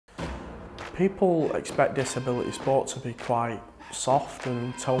People expect disability sport to be quite soft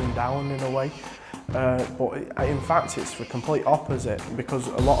and toned down in a way, but in fact it's the complete opposite, because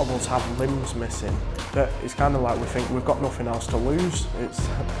a lot of us have limbs missing. That it's kind of like we think we've got nothing else to lose.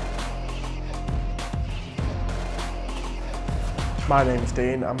 My name's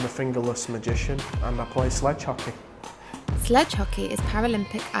Dean, I'm the fingerless magician and I play sledge hockey. Sledge hockey is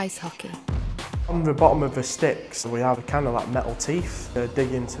Paralympic ice hockey. On the bottom of the sticks we have kind of like metal teeth that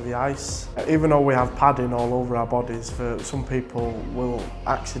dig into the ice. Even though we have padding all over our bodies, some people will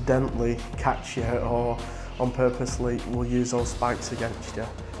accidentally catch you or unpurposely will use those spikes against you.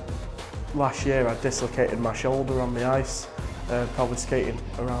 Last year I dislocated my shoulder on the ice, probably skating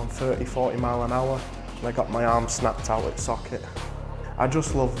around 30-40 mile an hour, and I got my arm snapped out its socket. I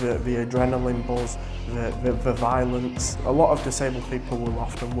just love the adrenaline buzz, the violence. A lot of disabled people will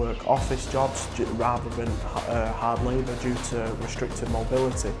often work office jobs rather than hard labour due to restricted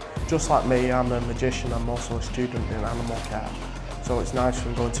mobility. Just like me, I'm a magician, I'm also a student in animal care. So it's nice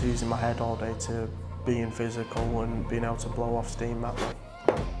from going to using my head all day to being physical and being able to blow off steam that way.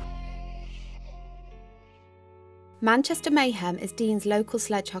 Manchester Mayhem is Dean's local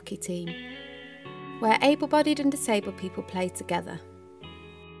sledge hockey team, where able-bodied and disabled people play together.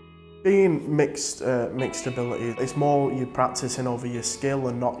 Being mixed ability, it's more you practising over your skill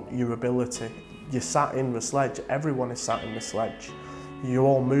and not your ability. You're sat in the sledge, everyone is sat in the sledge. You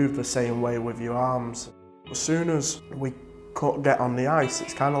all move the same way with your arms. As soon as we get on the ice,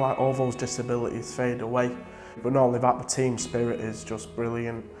 it's kind of like all those disabilities fade away. But not only that, the team spirit is just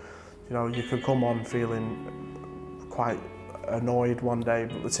brilliant. You know, you could come on feeling quite annoyed one day,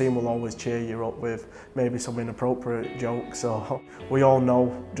 but the team will always cheer you up with maybe some inappropriate jokes. So we all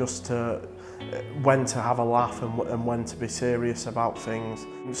know just when to have a laugh and when to be serious about things.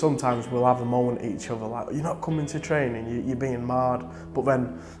 Sometimes we'll have a moment at each other like, you're not coming to training, you're being mad, but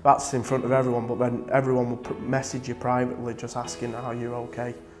then that's in front of everyone, but then everyone will message you privately just asking how you're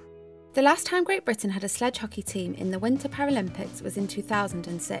okay. The last time Great Britain had a sledge hockey team in the Winter Paralympics was in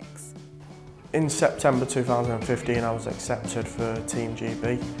 2006. In September 2015 I was accepted for Team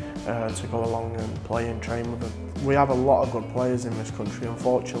GB to go along and play and train with them. We have a lot of good players in this country.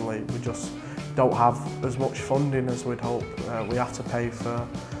 Unfortunately we just don't have as much funding as we'd hope. We have to pay for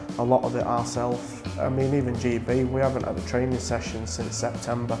a lot of it ourselves. I mean, even GB, we haven't had a training session since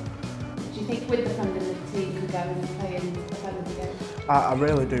September. Do you think with the funding the team could go and play in the Paralympic Games? I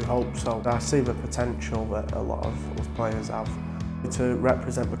really do hope so. I see the potential that a lot of us players have. To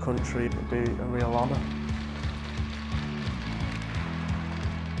represent the country would be a real honour.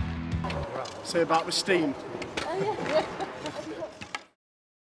 Say about the steam. Oh, yeah.